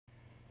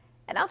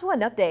And now to an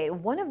update.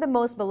 One of the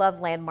most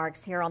beloved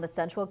landmarks here on the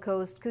Central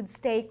Coast could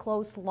stay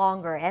closed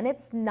longer, and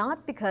it's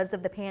not because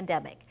of the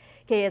pandemic.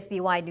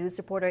 KSBY News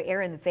reporter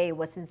Erin Fay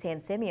was in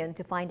San Simeon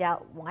to find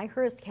out why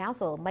Hearst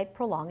Castle might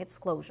prolong its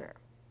closure.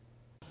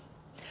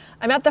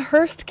 I'm at the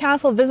Hearst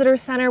Castle Visitor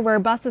Center, where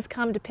buses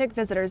come to pick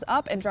visitors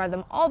up and drive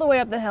them all the way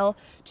up the hill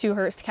to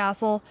Hearst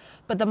Castle.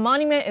 But the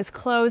monument is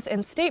closed,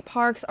 and state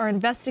parks are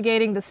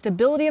investigating the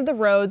stability of the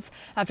roads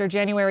after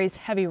January's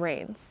heavy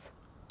rains.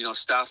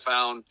 Staff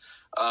found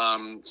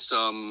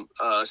some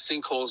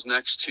sinkholes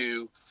next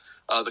to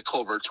the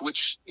culverts,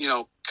 which,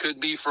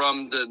 could be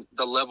from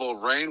the level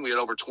of rain. We had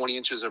over 20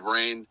 inches of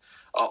rain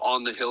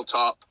on the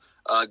hilltop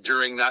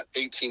during that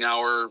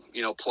 18-hour,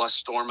 plus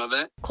storm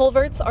event.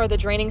 Culverts are the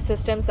draining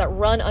systems that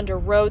run under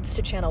roads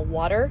to channel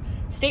water.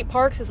 State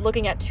Parks is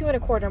looking at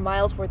 2¼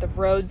 miles worth of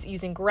roads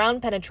using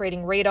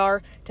ground-penetrating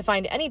radar to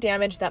find any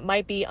damage that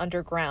might be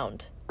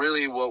underground.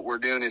 Really, what we're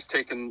doing is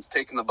taking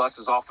the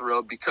buses off the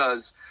road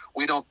because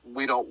we don't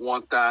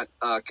want that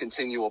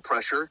continual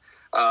pressure,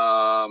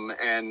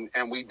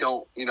 and we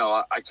don't.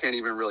 I can't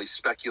even really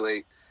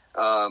speculate.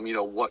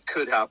 What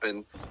could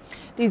happen.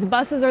 These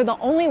buses are the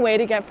only way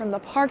to get from the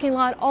parking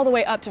lot all the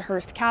way up to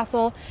Hearst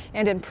Castle,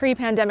 and in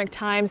pre-pandemic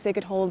times they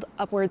could hold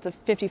upwards of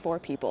 54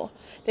 people.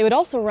 They would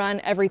also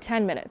run every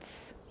 10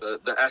 minutes.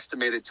 The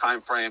estimated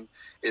time frame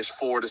is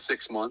 4 to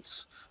 6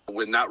 months.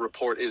 When that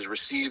report is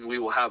received, we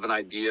will have an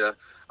idea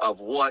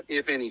of what,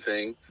 if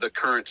anything, the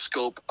current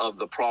scope of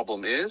the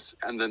problem is,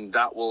 and then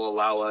that will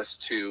allow us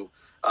to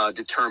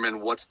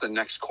determine what's the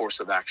next course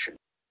of action.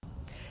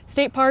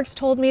 State Parks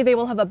told me they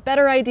will have a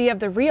better idea of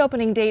the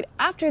reopening date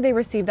after they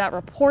receive that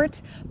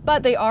report,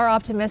 but they are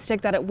optimistic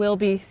that it will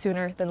be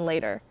sooner than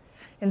later.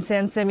 In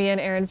San Simeon,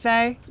 Erin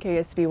Fay,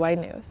 KSBY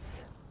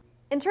News.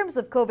 In terms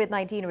of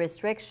COVID-19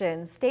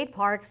 restrictions, State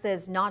Parks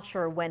is not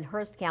sure when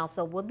Hearst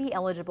Castle will be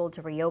eligible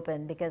to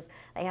reopen because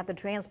they have to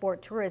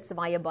transport tourists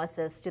via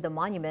buses to the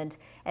monument,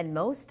 and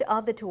most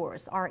of the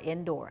tours are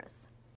indoors.